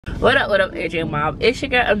What up, AJ Mom? It's your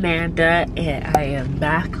girl Amanda, and I am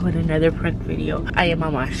back with another prank video. I am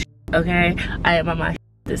on my okay? I am on my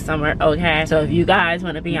this summer, okay? So if you guys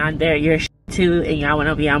want to be on there, your too, and y'all want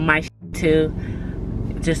to be on my too,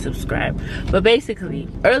 just subscribe. But basically,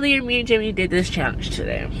 earlier me and Jimmy did this challenge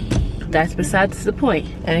today. That's besides the point.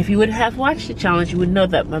 And if you would have watched the challenge, you would know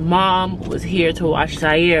that my mom was here to watch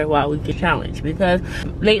Zaire while we could challenge. Because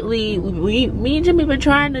lately, me and Jimmy been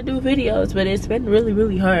trying to do videos, but it's been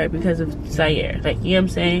really hard because of Zaire. Like, you know what I'm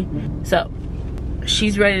saying? So,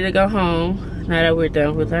 she's ready to go home now that we're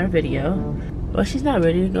done with our video. Well, she's not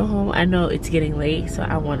ready to go home. I know it's getting late, so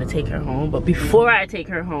I want to take her home. But before I take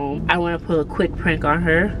her home, I want to pull a quick prank on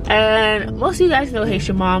her. And most of you guys know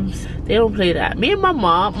Haitian moms, they don't play that. Me and my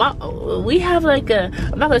mom, we have like a,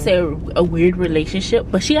 I'm not going to say a weird relationship,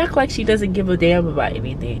 but she acts like she doesn't give a damn about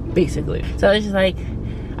anything, basically. So it's just like,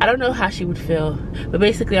 I don't know how she would feel. But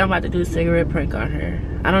basically, I'm about to do a cigarette prank on her.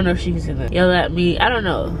 I don't know if she's gonna yell at me. I don't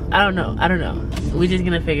know. We're just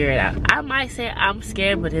gonna figure it out. I might say I'm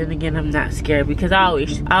scared, but then again, I'm not scared because I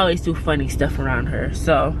always do funny stuff around her.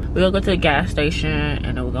 So we're gonna go to the gas station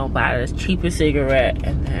and then we're gonna buy the cheapest cigarette,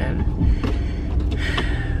 and then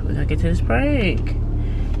we're gonna get to this prank.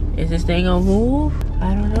 Is this thing gonna move?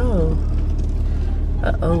 I don't know.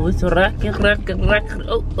 Uh-oh, it's rocking. Oh.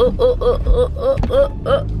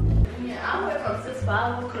 Yeah, I went from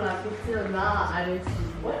 5 o'clock until now. I didn't see.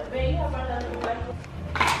 What, babe? How about that?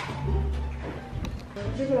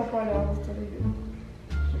 Check it up on I was telling you.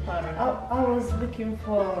 I was looking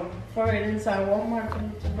for it inside Walmart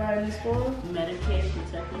to buy in the store. Medicaid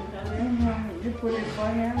protecting powder? You put it for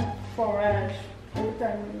him for rash. Every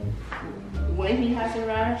time When he has a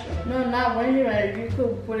rash? No, not when he rash. You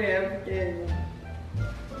could put it every day.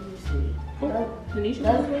 Let me see. Tanisha,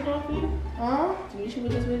 will this wig on for you? Huh? Tanisha, will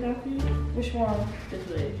this wig on for you? Which one? This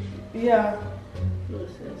wig. Yeah. What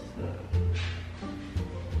is this?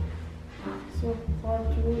 So far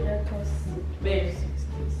through that costs Babe.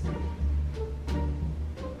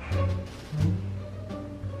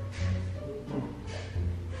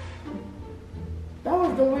 That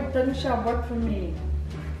was the week Tanisha bought for me.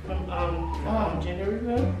 From gender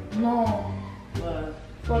reveal? No. What?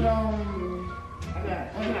 For I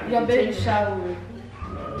got your baby shower. No,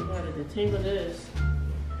 you gotta detangle this.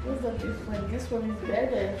 What's the difference? This one is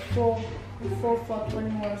better. 4 for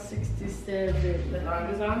 $21.67. With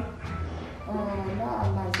Amazon? No,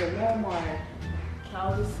 Amazon, Walmart.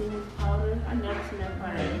 Calvin powder? I never seen that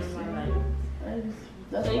powder in my life.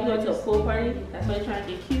 That's So you go to a pool party? That's why you're trying to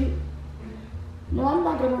get cute? No, I'm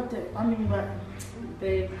not gonna take. I mean, but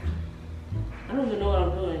Babe, I don't even know what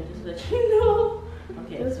I'm doing. Just to let you know.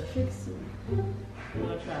 Okay, just so fix it. we're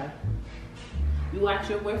gonna try. You watch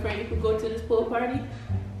your boyfriend, you could go to this pool party?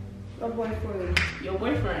 Your boyfriend. Your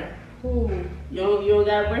boyfriend. Who? You don't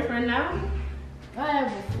got a boyfriend now? I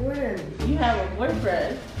have a friend. You have a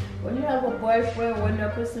boyfriend. When you have a boyfriend, when the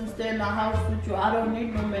person stay in the house with you, I don't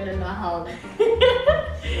need no man in the house.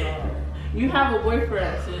 You have a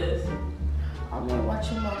boyfriend, sis. I'm not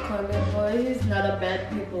watching my comment, but he's not a bad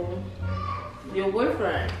people. Your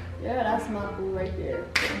boyfriend. Yeah, that's my boo right there.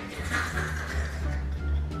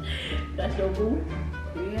 That's your boo?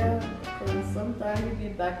 Yeah, because sometimes he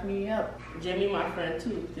be back me up. Jimmy, my friend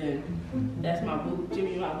too. Then that's my boo.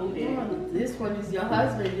 Jimmy, my boo. Then. No, this one is your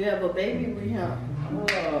husband. You have a baby with him.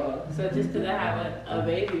 Oh, so just because I have a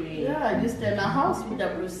baby means. Yeah, you stay in the house with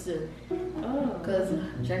that person. Oh. Because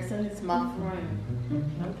Jackson is my friend.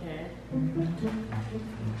 Okay.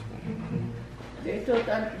 They told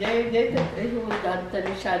he was got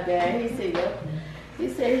Tanisha there. He said, yep. He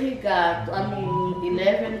said he got,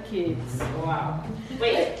 11 kids. Wow.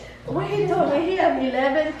 Wait. When he told me he have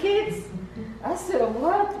 11 kids, I said,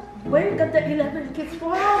 what? Where you got the 11 kids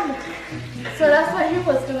from? So that's why he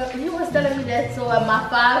was telling me that. So my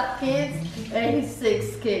 5 kids and his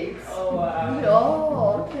 6 kids. Oh, wow.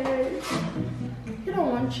 Oh, okay. You don't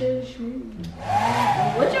want to change me.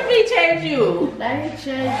 What you mean change you? Like he changed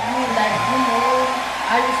me, like,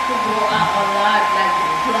 I used to go out a lot, like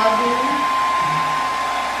clubbing.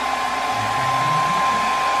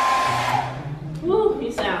 Woo,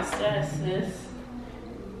 you sound stressed, sis.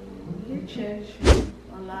 He changed me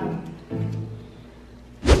a lot.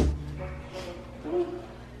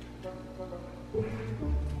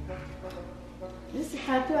 This is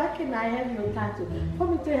tattoo. I cannot have no tattoo. For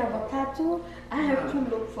me to have a tattoo, I have to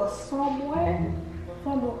look for somewhere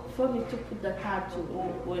for me to put the tattoo.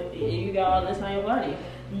 What, you got all this on your body?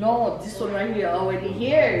 No, this one right here already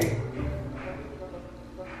here.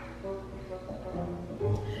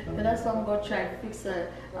 but that's why I'm gonna try and fix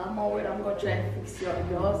it. I'm gonna try and fix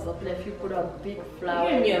yours up. If you put a big flower.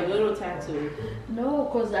 Give me a little tattoo. No,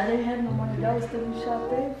 cause I didn't have no money. That was the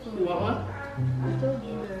shopping for You want one? I told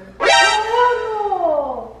you that.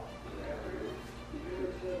 Oh no!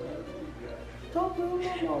 Don't do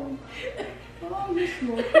no. Oh, you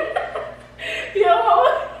smoking? You want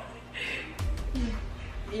one?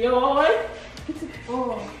 You want one?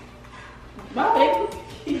 Oh. My baby.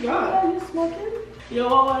 He gone. Are you smoking? You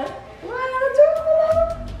want one?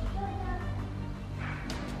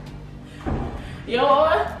 You want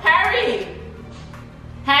one? Harry!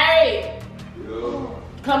 Harry! Yo.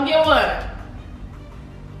 Come get one.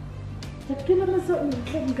 Tequila me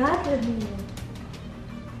something gata minha.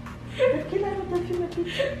 Tequila não tá filmando aqui.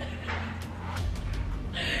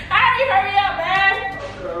 Harry, hurry up, man!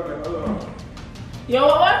 Hold on. You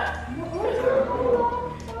want one?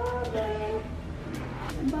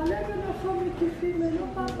 Balada na fome que filma não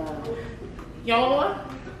papa. You want one?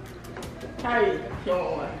 Harry, you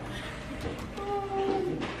want one?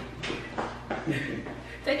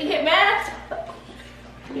 Take a hit, man.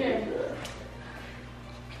 Here.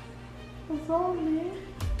 What's on me?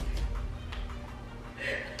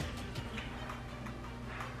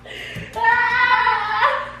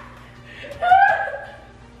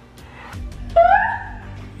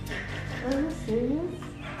 Are you serious?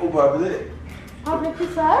 O Babilê? Alguém que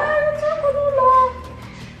sai, não tinha como não.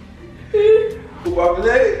 O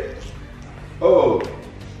Babilê? Oh.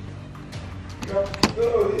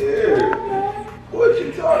 Oh, yeah. What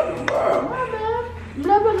you talking about?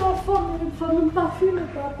 Leva não fome pra filho,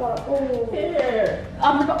 papa. Oh. Here.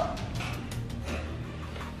 I'm not.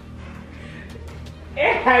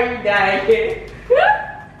 Harry died.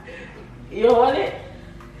 You want it?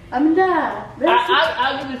 I'm there.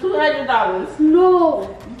 I'll give you $200. No,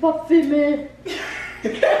 pas filmé.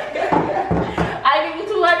 I'll give you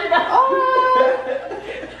 $200.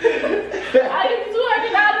 I'll give you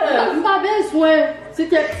 $200. Pas besoin. Si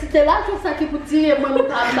t'es là, tu sais qui pour tirer, moi,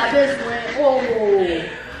 pas besoin. Oh.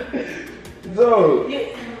 So.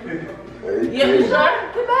 You sure?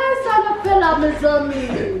 Comment ça me fait là, mes amis?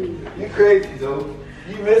 You crazy, Zoe.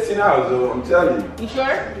 You missing out, Zoe. I'm telling you. You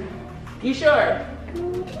sure? You sure?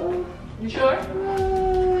 You sure?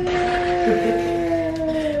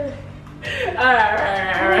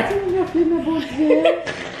 Alright.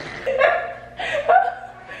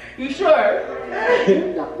 You sure?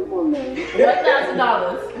 $1,000.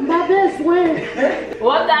 Pas besoin.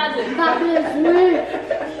 1,000. Pas besoin.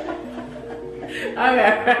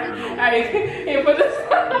 Alright. Here, put this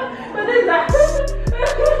down.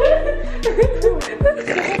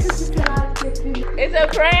 It's a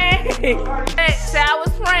prank. Hey, say I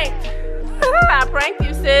was pranked. I pranked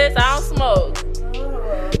you, sis. I don't smoke.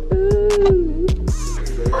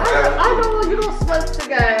 I know you don't smoke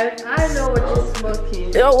cigarette. I know what you're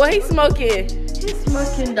smoking. Yo, what he smoking? He's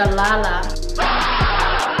smoking the Lala.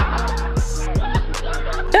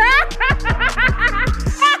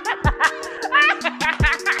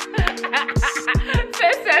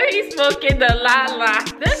 Sis said he's smoking the Lala.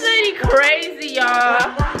 This lady crazy, y'all.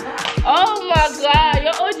 Oh my God,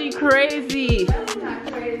 your OG crazy.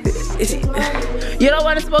 You don't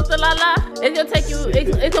want to smoke the Lala? It's gonna take you.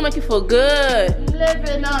 It's gonna make you feel good.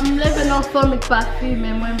 I'm living on family parfait,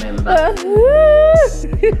 mais moi-même.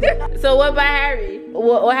 So what about Harry?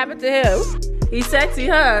 What happened to him? He's sexy,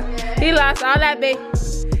 huh? Yeah. He lost all that bait.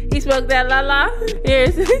 He smoked that Lala.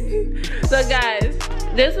 Yes. So guys,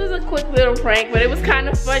 this was a quick little prank, but it was kind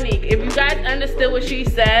of funny. If you guys understood what she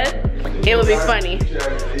said, it would be funny.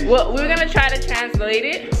 Well, we were gonna try to translate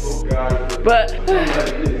it, but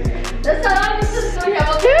That's all I need to do here,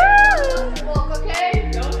 okay? Don't smoke, okay?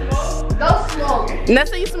 Don't smoke.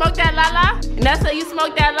 Nessa, you smoke that Lala? Nessa, you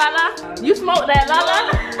smoke that Lala? You smoke that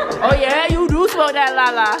Lala? Oh yeah, you do smoke that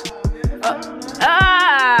Lala.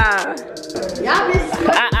 Y'all be smoking.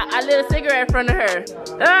 I lit a cigarette in front of her.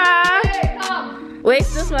 Hey, come. Wait, it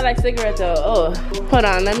still smell like cigarette though. Oh, hold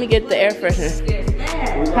on, let me get the air freshener.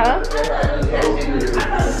 Huh?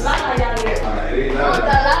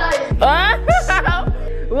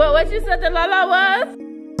 What you said the Lala was?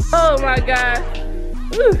 Oh my God.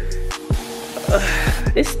 Ooh.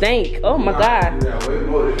 It stink. Oh my God.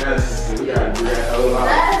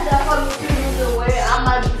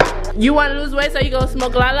 You want to lose weight so you go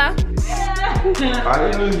smoke Lala?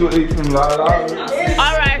 I didn't lose weight from Lala.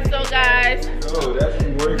 Alright, so guys,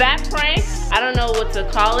 that prank, I don't know what to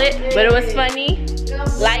call it, but it was funny.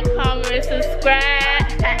 Like, comment,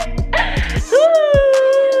 subscribe.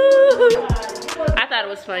 I thought it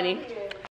was funny.